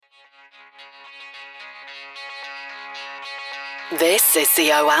This is the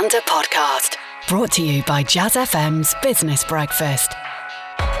Oanda Podcast, brought to you by Jazz FM's Business Breakfast.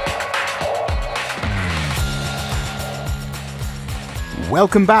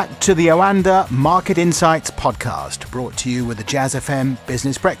 Welcome back to the Oanda Market Insights Podcast, brought to you with the Jazz FM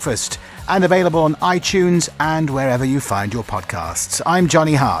Business Breakfast and available on iTunes and wherever you find your podcasts. I'm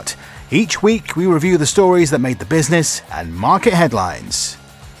Johnny Hart. Each week we review the stories that made the business and market headlines.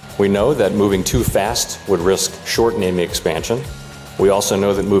 We know that moving too fast would risk shortening the expansion. We also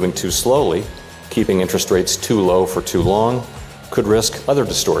know that moving too slowly, keeping interest rates too low for too long, could risk other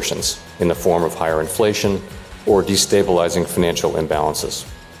distortions in the form of higher inflation or destabilizing financial imbalances.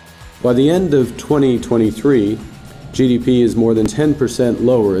 By the end of 2023, GDP is more than 10%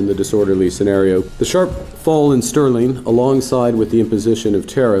 lower in the disorderly scenario. The sharp fall in sterling, alongside with the imposition of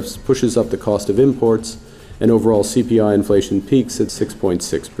tariffs, pushes up the cost of imports, and overall CPI inflation peaks at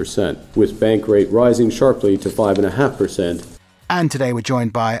 6.6%, with bank rate rising sharply to 5.5%. And today we're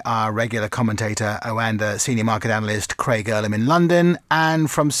joined by our regular commentator, Oanda Senior Market Analyst Craig Erlam in London, and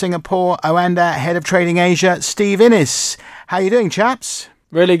from Singapore, Oanda Head of Trading Asia, Steve Innes. How are you doing, chaps?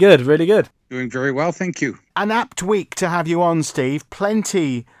 Really good, really good. Doing very well, thank you. An apt week to have you on, Steve.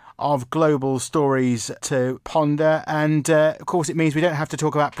 Plenty of global stories to ponder, and of course it means we don't have to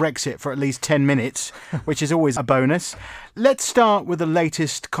talk about Brexit for at least 10 minutes, which is always a bonus. Let's start with the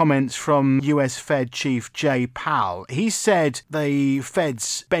latest comments from US Fed Chief Jay Powell. He said the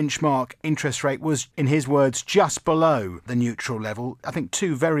Fed's benchmark interest rate was, in his words, just below the neutral level. I think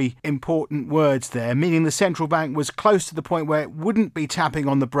two very important words there, meaning the central bank was close to the point where it wouldn't be tapping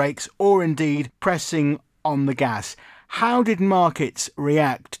on the brakes or indeed pressing on the gas. How did markets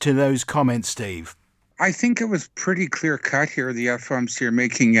react to those comments, Steve? I think it was pretty clear cut here. The FOMC are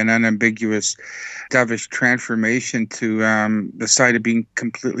making an unambiguous dovish transformation to the side of being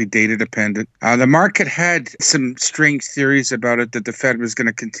completely data dependent. The market had some strange theories about it, that the Fed was going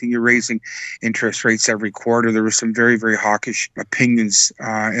to continue raising interest rates every quarter. There were some very, very hawkish opinions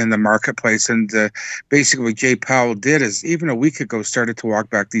in the marketplace. And basically what Jay Powell did is, even a week ago, started to walk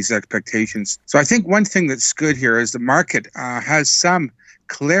back these expectations. So I think one thing that's good here is the market has some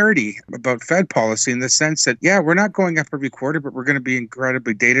clarity about Fed policy, in the sense that, yeah, we're not going up every quarter, but we're going to be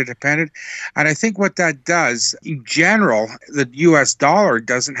incredibly data dependent. And I think what that does, in general, the US dollar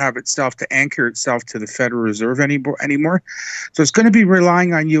doesn't have itself to anchor itself to the Federal Reserve anymore. So it's going to be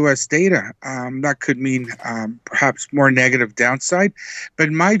relying on US data. That could mean perhaps more negative downside. But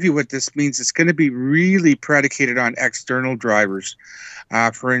in my view, what this means, it's going to be really predicated on external drivers.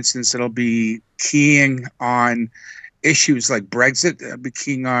 For instance, it'll be keying on issues like Brexit,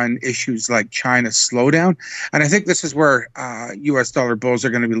 keying on issues like China's slowdown. And I think this is where U.S. dollar bulls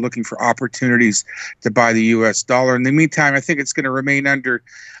are going to be looking for opportunities to buy the U.S. dollar. In the meantime, I think it's going to remain under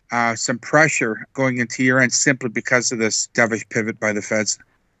some pressure going into year end, simply because of this dovish pivot by the Feds.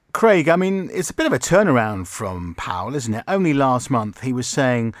 Craig, I mean, it's a bit of a turnaround from Powell, isn't it? Only last month he was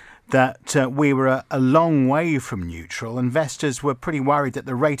saying that we were a long way from neutral. Investors were pretty worried that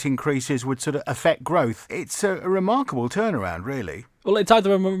the rate increases would sort of affect growth. It's a remarkable turnaround, really. Well, it's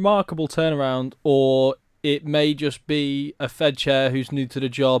either a remarkable turnaround, or it may just be a Fed chair who's new to the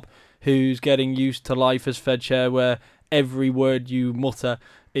job, who's getting used to life as Fed chair, where every word you mutter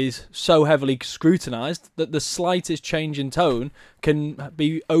is so heavily scrutinised that the slightest change in tone can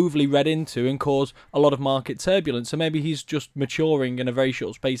be overly read into and cause a lot of market turbulence. So maybe he's just maturing in a very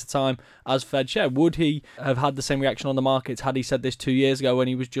short space of time as Fed chair. Would he have had the same reaction on the markets had he said this 2 years ago when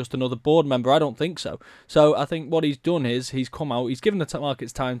he was just another board member? I don't think so. So I think what he's done is he's come out, he's given the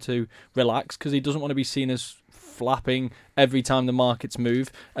markets time to relax, because he doesn't want to be seen as flapping every time the markets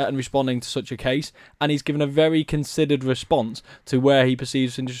move and responding to such a case. And he's given a very considered response to where he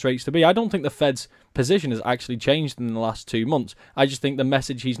perceives interest rates to be. I don't think the Fed's position has actually changed in the last 2 months. I just think the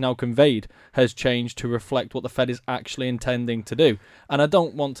message he's now conveyed has changed to reflect what the Fed is actually intending to do. And I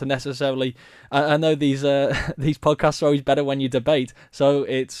don't want to necessarily... I know these podcasts are always better when you debate, so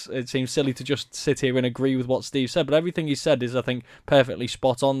it seems silly to just sit here and agree with what Steve said, but everything he said is, I think, perfectly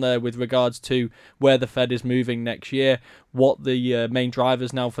spot on there with regards to where the Fed is moving next year, what the main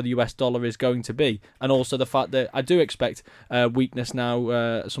drivers now for the US dollar is going to be, and also the fact that I do expect weakness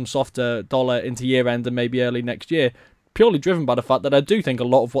now, some softer dollar into year end and maybe early next year, purely driven by the fact that I do think a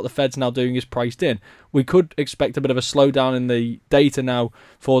lot of what the Fed's now doing is priced in. We could expect a bit of a slowdown in the data now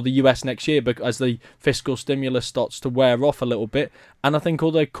for the US next year, but as the fiscal stimulus starts to wear off a little bit, and I think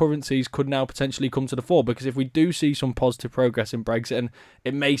other currencies could now potentially come to the fore, because if we do see some positive progress in Brexit, and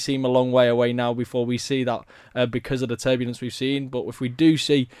it may seem a long way away now before we see that because of the turbulence we've seen, but if we do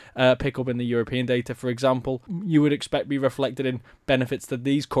see a pickup in the European data, for example, you would expect be reflected in benefits to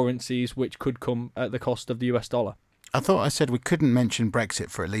these currencies, which could come at the cost of the US dollar. I thought I said we couldn't mention Brexit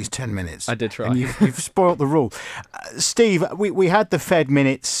for at least 10 minutes. I did try. And you've spoilt the rule. Steve, we had the Fed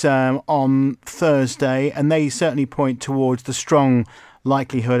minutes on Thursday, and they certainly point towards the strong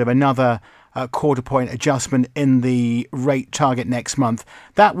likelihood of another quarter point adjustment in the rate target next month.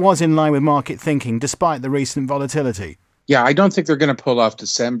 That was in line with market thinking, despite the recent volatility. Yeah, I don't think they're going to pull off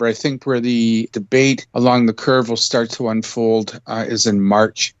December. I think where the debate along the curve will start to unfold is in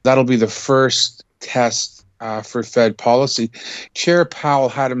March. That'll be the first test for Fed policy. Chair Powell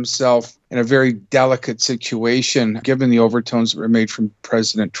had himself in a very delicate situation, given the overtones that were made from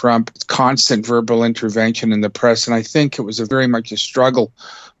President Trump, constant verbal intervention in the press. And I think it was very much a struggle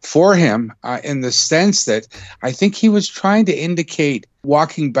for him in the sense that I think he was trying to indicate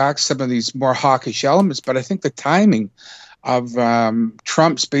walking back some of these more hawkish elements. But I think the timing of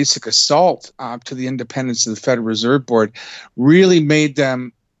Trump's basic assault to the independence of the Federal Reserve Board really made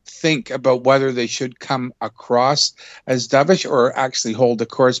them think about whether they should come across as dovish or actually hold the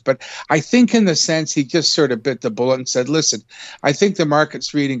course. But I think in the sense he just sort of bit the bullet and said, listen, I think the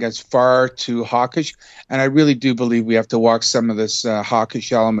market's reading as far too hawkish, and I really do believe we have to walk some of this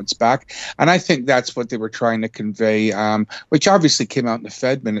hawkish elements back. And I think that's what they were trying to convey, which obviously came out in the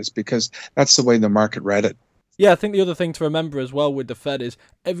Fed minutes because that's the way the market read it. Yeah, I think the other thing to remember as well with the Fed is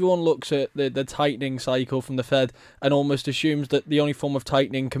everyone looks at the tightening cycle from the Fed and almost assumes that the only form of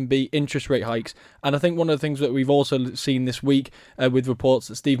tightening can be interest rate hikes. And I think one of the things that we've also seen this week with reports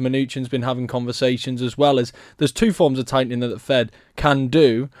that Steve Mnuchin's been having conversations as well is there's two forms of tightening that the Fed can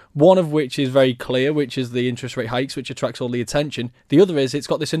do, one of which is very clear, which is the interest rate hikes, which attracts all the attention. The other is it's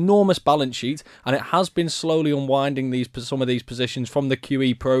got this enormous balance sheet and it has been slowly unwinding some of these positions from the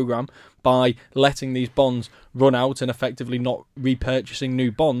QE program by letting these bonds run out and effectively not repurchasing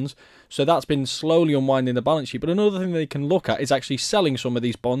new bonds. So that's been slowly unwinding the balance sheet. But another thing they can look at is actually selling some of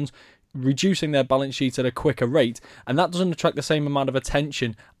these bonds, reducing their balance sheet at a quicker rate, and that doesn't attract the same amount of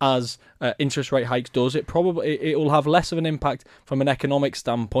attention as interest rate hikes does. It will have less of an impact from an economic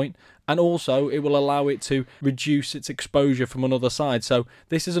standpoint, and also it will allow it to reduce its exposure from another side. So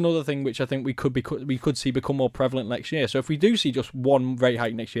this is another thing which I think we could see become more prevalent next year. So if we do see just one rate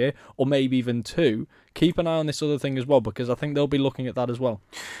hike next year, or maybe even two, keep an eye on this other thing as well, because I think they'll be looking at that as well.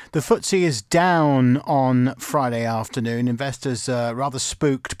 The FTSE is down on Friday afternoon. Investors are rather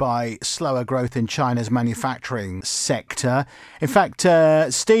spooked by slower growth in China's manufacturing sector. In fact,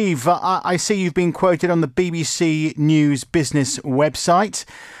 Steve, I see you've been quoted on the BBC News Business website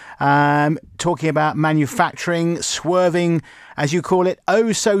talking about manufacturing swerving, as you call it,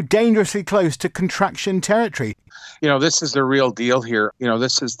 oh so dangerously close to contraction territory. You know, this is the real deal here. You know,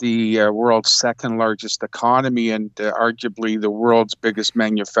 this is the world's second largest economy and arguably the world's biggest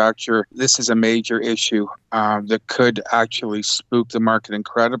manufacturer. This is a major issue that could actually spook the market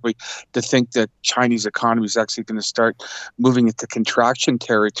incredibly, to think that Chinese economy is actually going to start moving into contraction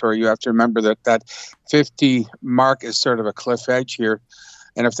territory. You have to remember that 50 mark is sort of a cliff edge here.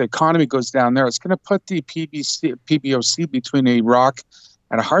 And if the economy goes down there, it's going to put the PBOC between a rock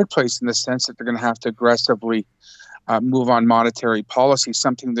and a hard place, in the sense that they're going to have to aggressively move on monetary policy,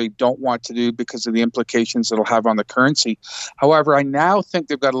 something they don't want to do because of the implications it'll have on the currency. However, I now think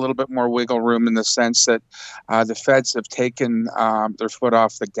they've got a little bit more wiggle room, in the sense that the Feds have taken their foot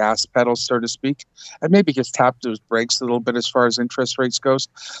off the gas pedal, so to speak, and maybe just tapped those brakes a little bit as far as interest rates goes.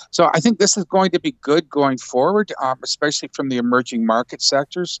 So I think this is going to be good going forward, especially from the emerging market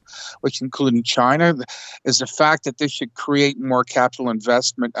sectors, which including China, is the fact that this should create more capital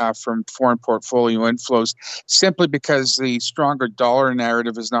investment from foreign portfolio inflows, simply because the stronger dollar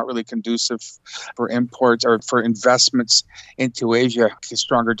narrative is not really conducive for imports or for investments into Asia. The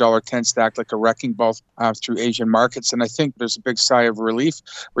stronger dollar tends to act like a wrecking ball through Asian markets. And I think there's a big sigh of relief.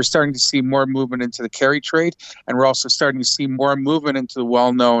 We're starting to see more movement into the carry trade, and we're also starting to see more movement into the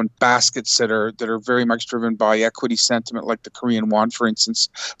well-known baskets that are very much driven by equity sentiment, like the Korean won, for instance.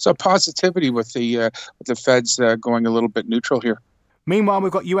 So positivity with the Feds going a little bit neutral here. Meanwhile,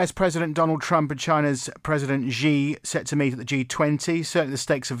 we've got US President Donald Trump and China's President Xi set to meet at the G20. Certainly the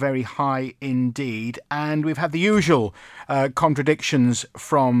stakes are very high indeed. And we've had the usual contradictions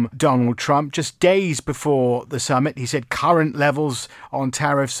from Donald Trump. Just days before the summit, he said current levels on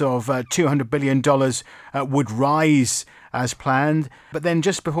tariffs of $200 billion would rise as planned. But then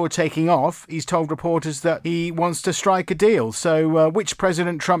just before taking off, he's told reporters that he wants to strike a deal. So which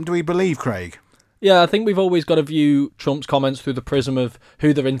President Trump do we believe, Craig? Yeah, I think we've always got to view Trump's comments through the prism of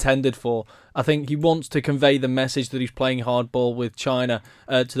who they're intended for. I think he wants to convey the message that he's playing hardball with China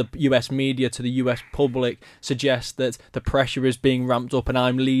to the US media, to the US public, suggest that the pressure is being ramped up and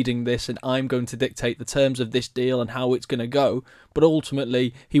I'm leading this and I'm going to dictate the terms of this deal and how it's going to go. But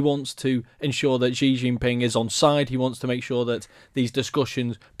ultimately, he wants to ensure that Xi Jinping is on side. He wants to make sure that these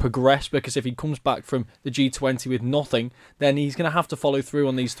discussions progress, because if he comes back from the G20 with nothing, then he's going to have to follow through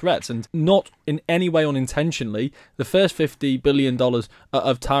on these threats. And not in any way unintentionally, the first $50 billion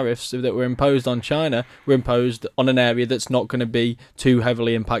of tariffs that were imposed on China were imposed on an area that's not going to be too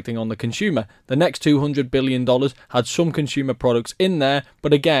heavily impacting on the consumer. The next $200 billion had some consumer products in there,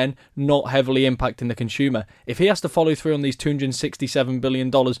 but again, not heavily impacting the consumer. If he has to follow through on these $267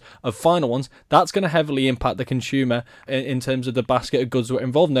 billion of final ones, that's going to heavily impact the consumer in terms of the basket of goods that are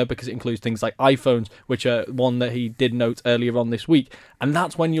involved in there, because it includes things like iPhones, which are one that he did note earlier on this week. And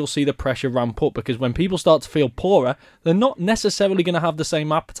that's when you'll see the pressure ramp up, because when people start to feel poorer, they're not necessarily going to have the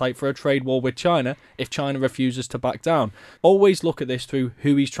same appetite for a trade war with China if China refuses to back down. Always look at this through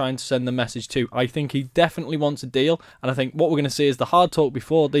who he's trying to send the message to. I think he definitely wants a deal, and I think what we're going to see is the hard talk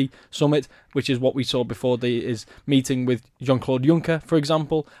before the summit, which is what we saw before his meeting with Jean-Claude Juncker, for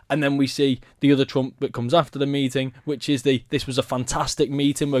example, and then we see the other Trump that comes after the meeting, which is this was a fantastic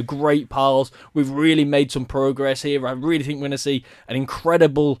meeting, we're great pals, we've really made some progress here, I really think we're going to see an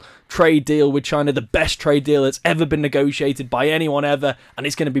incredible trade deal with China, the best trade deal that's ever been negotiated by anyone ever, and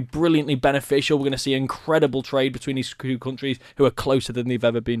it's going to be brilliantly beneficial. We're going to see incredible trade between these two countries who are closer than they've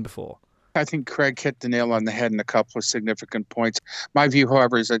ever been before. I think Craig hit the nail on the head in a couple of significant points. My view,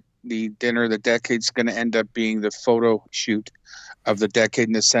 however, is that the dinner of the decade is going to end up being the photo shoot of the decade,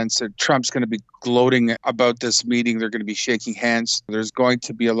 in the sense that Trump's going to be gloating about this meeting. They're going to be shaking hands. There's going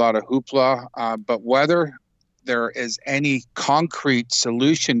to be a lot of hoopla, but whether there is any concrete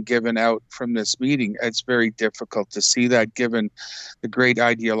solution given out from this meeting, it's very difficult to see that, given the great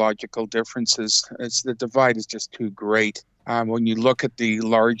ideological differences. The divide is just too great. When you look at the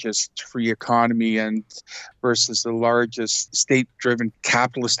largest free economy and versus the largest state-driven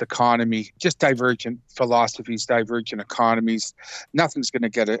capitalist economy, just divergent philosophies, divergent economies, nothing's going to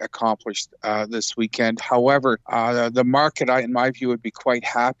get accomplished this weekend. However, the market, in my view, would be quite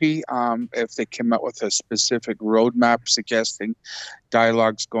happy if they came out with a specific roadmap suggesting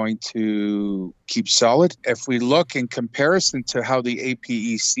dialogue's going to keep solid. If we look in comparison to how the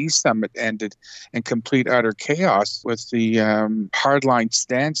APEC summit ended in complete utter chaos, with the hardline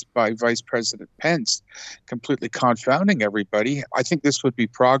stance by Vice President Pence completely confounding everybody, I think this would be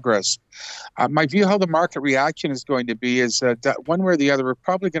progress. My view how the market reaction is going to be is that one way or the other, we're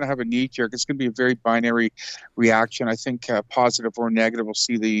probably going to have a knee-jerk. It's going to be a very binary reaction. I think positive or negative, we'll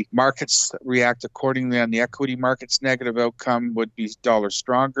see the markets react accordingly. On the equity markets, negative outcome would be dollar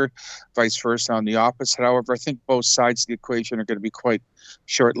stronger, vice versa on the opposite. However, I think both sides of the equation are going to be quite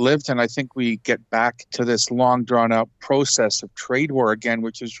short-lived, and I think we get back to this long drawn-out process of trade war again,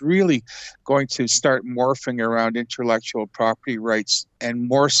 which is really going to start morphing around intellectual property rights, and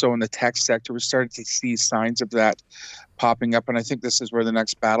more so in the tech sector. We're starting to see signs of that popping up, and I think this is where the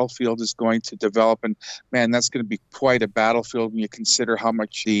next battlefield is going to develop. And man, that's going to be quite a battlefield when you consider how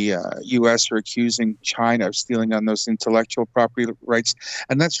much the U.S. are accusing China of stealing on those intellectual property rights.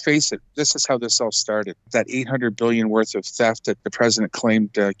 And let's face it, this is how this all started. That $800 billion worth of theft that the president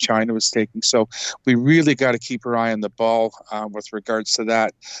claimed China was taking. So we really got to keep our eye on the ball with regards to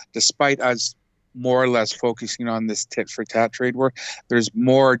that. Despite us more or less focusing on this tit-for-tat trade war, there's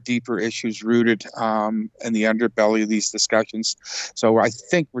more deeper issues rooted in the underbelly of these discussions. So I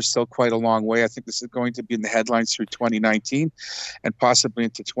think we're still quite a long way. I think this is going to be in the headlines through 2019 and possibly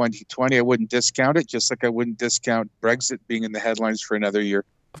into 2020. I wouldn't discount it, just like I wouldn't discount Brexit being in the headlines for another year.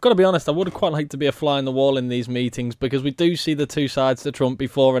 I've got to be honest, I would have quite liked to be a fly on the wall in these meetings, because we do see the two sides to Trump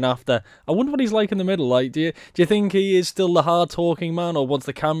before and after. I wonder what he's like in the middle. Like, do you think he is still the hard-talking man, or once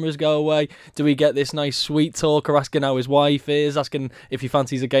the cameras go away, do we get this nice sweet talker asking how his wife is, asking if he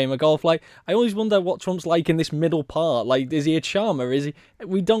fancies a game of golf? Like, I always wonder what Trump's like in this middle part. Like, is he a charmer? Is he?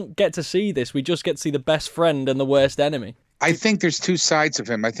 We don't get to see this. We just get to see the best friend and the worst enemy. I think there's two sides of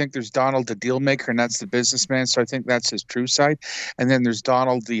him. I think there's Donald the deal maker, and that's the businessman. So I think that's his true side. And then there's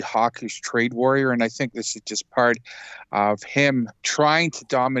Donald the hawkish trade warrior. And I think this is just part of him trying to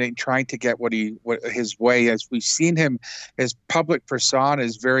dominate, trying to get what his way. As we've seen him, his public persona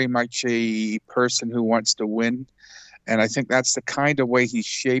is very much a person who wants to win. And I think that's the kind of way he's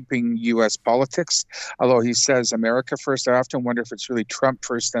shaping U.S. politics. Although he says America first, I often wonder if it's really Trump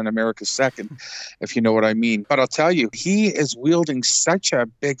first and America second, if you know what I mean. But I'll tell you, he is wielding such a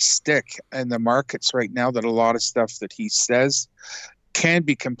big stick in the markets right now that a lot of stuff that he says can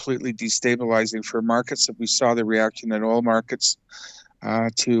be completely destabilizing for markets. If we saw the reaction in oil markets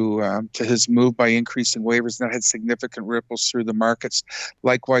to his move by increasing waivers, that had significant ripples through the markets.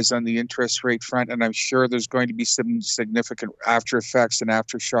 Likewise on the interest rate front, and I'm sure there's going to be some significant after effects and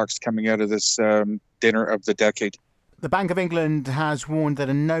aftershocks coming out of this dinner of the decade. The Bank of England has warned that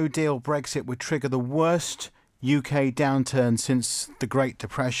a no-deal Brexit would trigger the worst UK downturn since the Great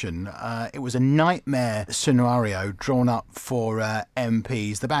Depression. It was a nightmare scenario drawn up for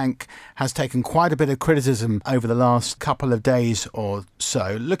MPs. The bank has taken quite a bit of criticism over the last couple of days or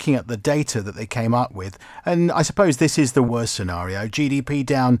so, looking at the data that they came up with. And I suppose this is the worst scenario. GDP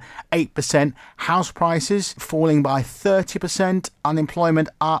down 8%, house prices falling by 30%, unemployment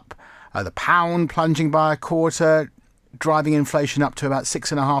up, the pound plunging by a quarter, driving inflation up to about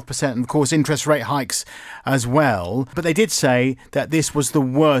 6.5%, and of course interest rate hikes as well. But they did say that this was the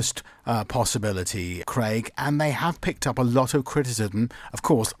worst possibility, Craig, and they have picked up a lot of criticism, of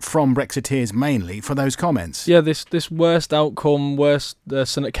course, from Brexiteers mainly, for those comments. Yeah, this worst outcome, worst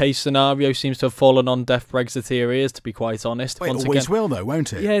case scenario seems to have fallen on deaf Brexiteer ears, to be quite honest. Well, it always will, though,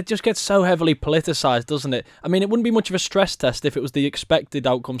 won't it? Yeah, it just gets so heavily politicised, doesn't it? I mean, it wouldn't be much of a stress test if it was the expected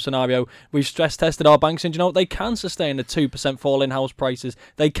outcome scenario. We've stress tested our banks, and you know what? They can sustain a 2% fall in house prices.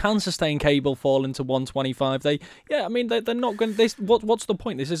 They can sustain cable falling to 125. They're not going to... What's the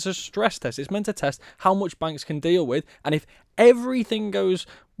point? This is a stress test. It's meant to test how much banks can deal with, and if everything goes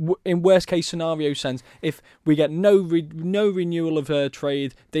in worst case scenario sense, if we get no renewal of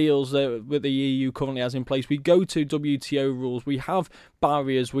trade deals that the EU currently has in place, we go to WTO rules, we have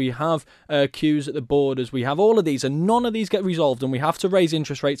barriers, we have queues at the borders, we have all of these, and none of these get resolved, and we have to raise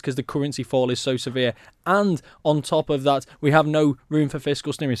interest rates because the currency fall is so severe, and on top of that we have no room for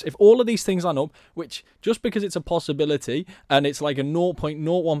fiscal stimulus. If all of these things line up, which just because it's a possibility and it's like a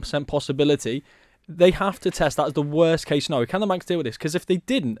 0.01% possibility, they have to test that as the worst case scenario. Can the banks deal with this? Because if they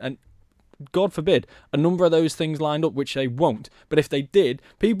didn't, and God forbid, a number of those things lined up, which they won't, but if they did,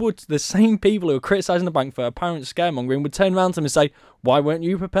 the same people who are criticising the bank for apparent scaremongering would turn around to them and say, why weren't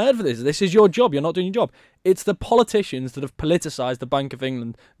you prepared for this? This is your job. You're not doing your job. It's the politicians that have politicised the Bank of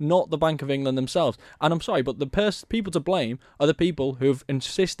England, not the Bank of England themselves. And I'm sorry, but the people to blame are the people who have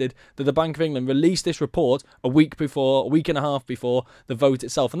insisted that the Bank of England release this report a week and a half before the vote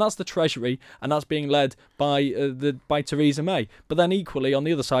itself. And that's the Treasury, and that's being led by Theresa May. But then equally, on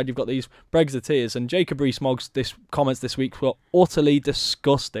the other side, you've got these Brexiteers, and Jacob Rees-Mogg's comments this week were utterly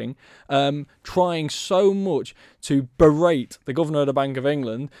disgusting, trying so much to berate the Governor of the Bank of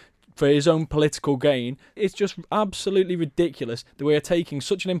England for his own political gain. It's just absolutely ridiculous that we are taking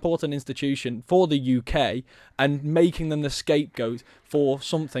such an important institution for the UK and making them the scapegoat for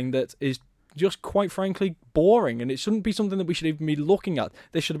something that is just quite frankly boring, and it shouldn't be something that we should even be looking at.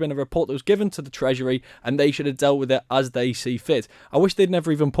 This should have been a report that was given to the Treasury and they should have dealt with it as they see fit. I wish they'd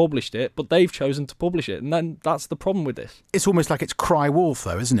never even published it, but they've chosen to publish it, and then that's the problem with this. It's almost like it's cry wolf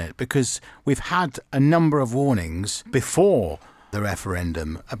though, isn't it? Because we've had a number of warnings before the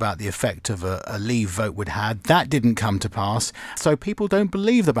referendum about the effect of a leave vote would have. That didn't come to pass, so people don't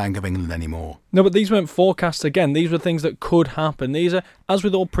believe the Bank of England anymore. No, but these weren't forecasts again. These were things that could happen. These are, as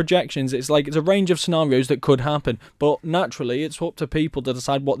with all projections, it's a range of scenarios that could happen. But naturally, it's up to people to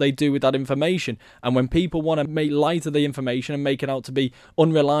decide what they do with that information. And when people want to make light of the information and make it out to be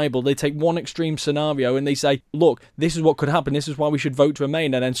unreliable, they take one extreme scenario and they say, look, this is what could happen. This is why we should vote to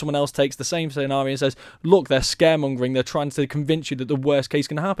remain. And then someone else takes the same scenario and says, look, they're scaremongering. They're trying to convince you that the worst case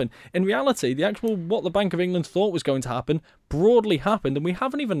can happen. In reality, what the Bank of England thought was going to happen broadly happened, and we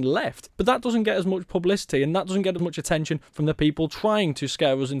haven't even left. But that doesn't get as much publicity, and that doesn't get as much attention from the people trying to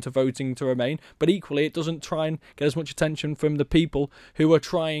scare us into voting to remain. But equally, it doesn't try and get as much attention from the people who are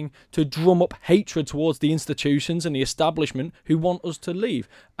trying to drum up hatred towards the institutions and the establishment who want us to leave.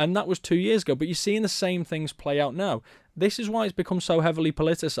 And that was 2 years ago, but you're seeing the same things play out now. This is why it's become so heavily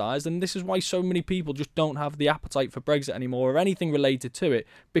politicised, and this is why so many people just don't have the appetite for Brexit anymore or anything related to it,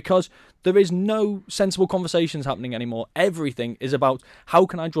 because there is no sensible conversations happening anymore. Everything is about how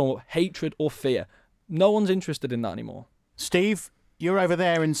can I draw up hatred or fear. No one's interested in that anymore. Steve, you're over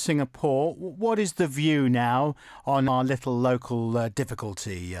there in Singapore. What is the view now on our little local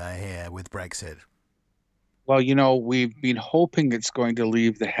difficulty here with Brexit? Well, we've been hoping it's going to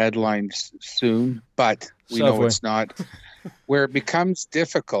leave the headlines soon, but we know it's not. Where it becomes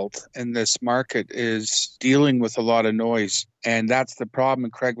difficult in this market is dealing with a lot of noise. And that's the problem.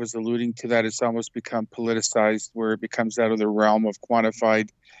 And Craig was alluding to that. It's almost become politicized, where it becomes out of the realm of quantified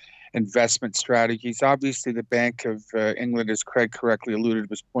investment strategies. Obviously, the Bank of England, as Craig correctly alluded,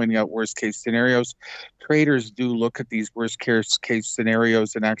 was pointing out worst-case scenarios. Traders do look at these worst-case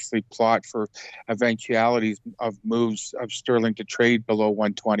scenarios and actually plot for eventualities of moves of sterling to trade below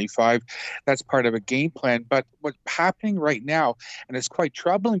 125. That's part of a game plan. But what's happening right now, and it's quite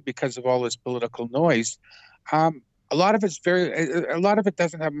troubling because of all this political noise, a lot of it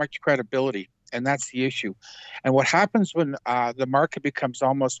doesn't have much credibility, and that's the issue. And what happens when the market becomes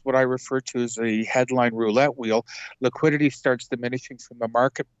almost what I refer to as a headline roulette wheel, liquidity starts diminishing from the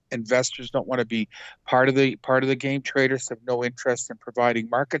market. Investors don't want to be part of the game. Traders have no interest in providing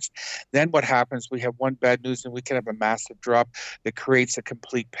markets. Then what happens? We have one bad news, and we can have a massive drop that creates a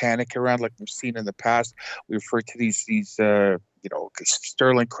complete panic around, like we've seen in the past. We refer to these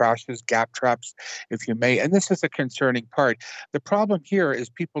sterling crashes, gap traps, if you may. And this is a concerning part. The problem here is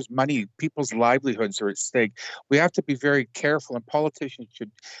people's money, people's livelihoods are at stake. We have to be very careful, and politicians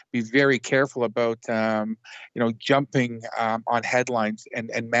should be very careful about, jumping on headlines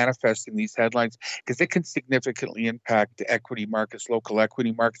and manifesting these headlines, because it can significantly impact the equity markets, local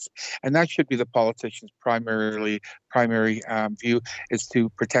equity markets. And that should be the politicians' primary view, is to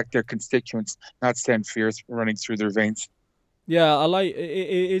protect their constituents, not send fears running through their veins. Yeah, it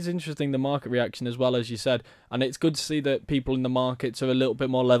is interesting, the market reaction as well, as you said, and it's good to see that people in the markets are a little bit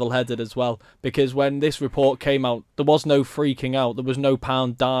more level-headed as well, because when this report came out, there was no freaking out, there was no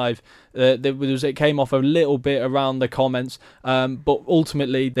pound dive, it came off a little bit around the comments, but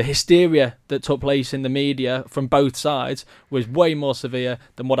ultimately the hysteria that took place in the media from both sides was way more severe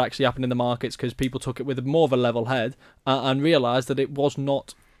than what actually happened in the markets, because people took it with more of a level head and realised that it was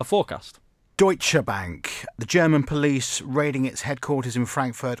not a forecast. Deutsche Bank, the German police raiding its headquarters in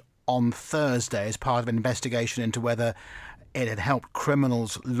Frankfurt on Thursday as part of an investigation into whether it had helped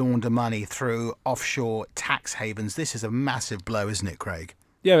criminals launder money through offshore tax havens. This is a massive blow, isn't it, Craig?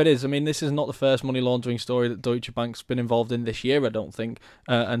 Yeah, it is. I mean, this is not the first money laundering story that Deutsche Bank's been involved in this year, I don't think,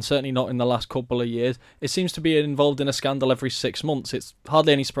 and certainly not in the last couple of years. It seems to be involved in a scandal every 6 months. It's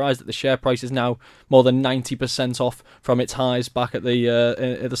hardly any surprise that the share price is now more than 90% off from its highs back at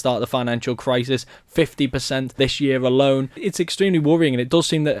the start of the financial crisis, 50% this year alone. It's extremely worrying, and it does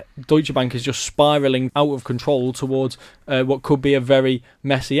seem that Deutsche Bank is just spiralling out of control towards what could be a very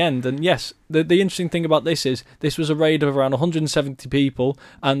messy end. And yes, the interesting thing about this is this was a raid of around 170 people,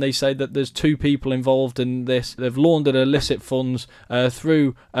 and they say that there's 2 people involved in this. They've laundered illicit funds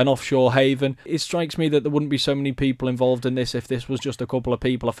through an offshore haven. It strikes me that there wouldn't be so many people involved in this if this was just a couple of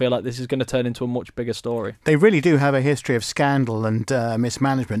people. I feel like this is going to turn into a much bigger story. They really do have a history of scandal and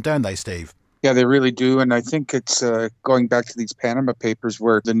mismanagement, don't they, Steve? Yeah, they really do. And I think it's going back to these Panama Papers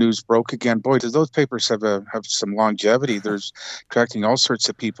where the news broke again. Boy, do those papers have some longevity. There's attracting all sorts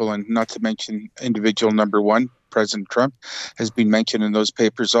of people, and not to mention individual number one, President Trump, has been mentioned in those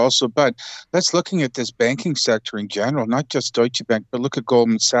papers also. But let's looking at this banking sector in general, not just Deutsche Bank, but look at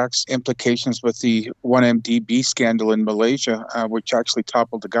Goldman Sachs' implications with the 1MDB scandal in Malaysia, which actually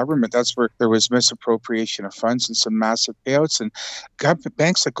toppled the government. That's where there was misappropriation of funds and some massive payouts. And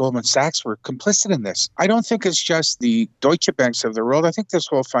banks like Goldman Sachs were complicit in this. I don't think it's just the Deutsche Banks of the world. I think this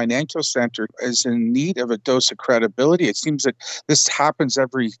whole financial sector is in need of a dose of credibility. It seems that this happens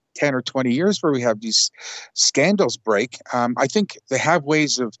every 10 or 20 years where we have these scandals break. I think they have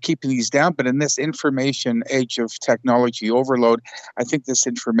ways of keeping these down, but in this information age of technology overload, I think this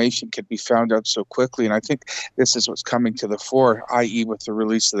information can be found out so quickly. And I think this is what's coming to the fore, i.e. with the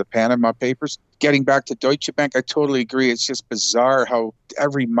release of the Panama Papers. Getting back to Deutsche Bank, I totally agree. It's just bizarre how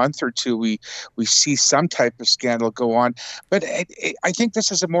every month or two we see some type of scandal go on. But I think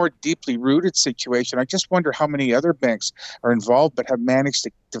this is a more deeply rooted situation. I just wonder how many other banks are involved but have managed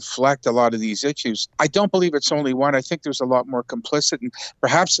to deflect a lot of these issues. I don't believe it's only one. I think there's a lot more complicit. And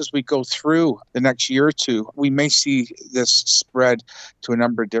perhaps as we go through the next year or two, we may see this spread to a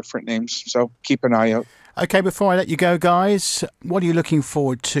number of different names. So keep an eye out. Okay, before I let you go, guys, what are you looking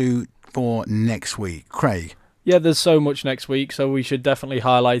forward to for next week? Craig? Yeah, there's so much next week, so we should definitely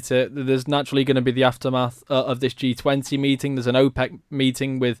highlight it. There's naturally going to be the aftermath of this G20 meeting. There's an OPEC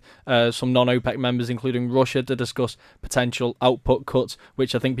meeting with some non-OPEC members, including Russia, to discuss potential output cuts,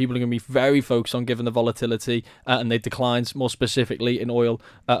 which I think people are going to be very focused on given the volatility and the declines, more specifically in oil,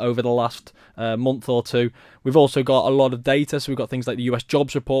 over the last month or two. We've also got a lot of data, so we've got things like the US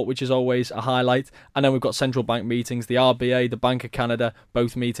jobs report, which is always a highlight, and then we've got central bank meetings, the RBA, the Bank of Canada,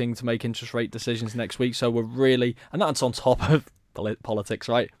 both meeting to make interest rate decisions next week. So we're really, and that's on top of politics,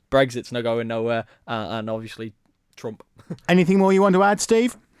 right? Brexit's not going nowhere, and obviously Trump. Anything more you want to add,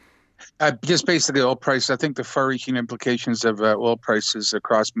 Steve? Just basically oil price. I think the far-reaching implications of oil prices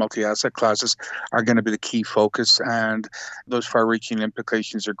across multi-asset classes are going to be the key focus, and those far-reaching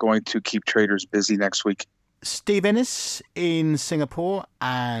implications are going to keep traders busy next week. Steve Innes in Singapore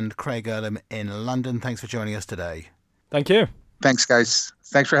and Craig Erlam in London. Thanks for joining us today. Thank you. Thanks, guys.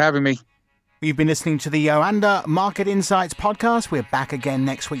 Thanks for having me. You've been listening to the Oanda Market Insights podcast. We're back again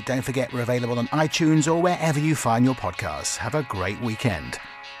next week. Don't forget, we're available on iTunes or wherever you find your podcasts. Have a great weekend.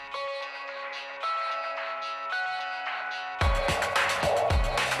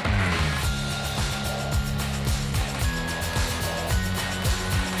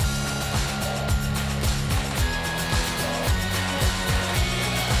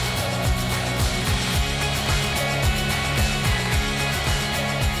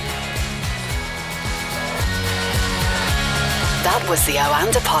 That was the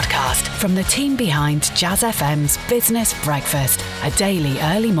Oanda podcast from the team behind Jazz FM's Business Breakfast, a daily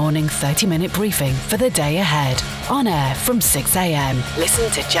early morning 30-minute briefing for the day ahead. On air from 6 a.m. Listen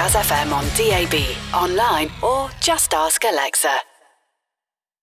to Jazz FM on DAB, online, or just ask Alexa.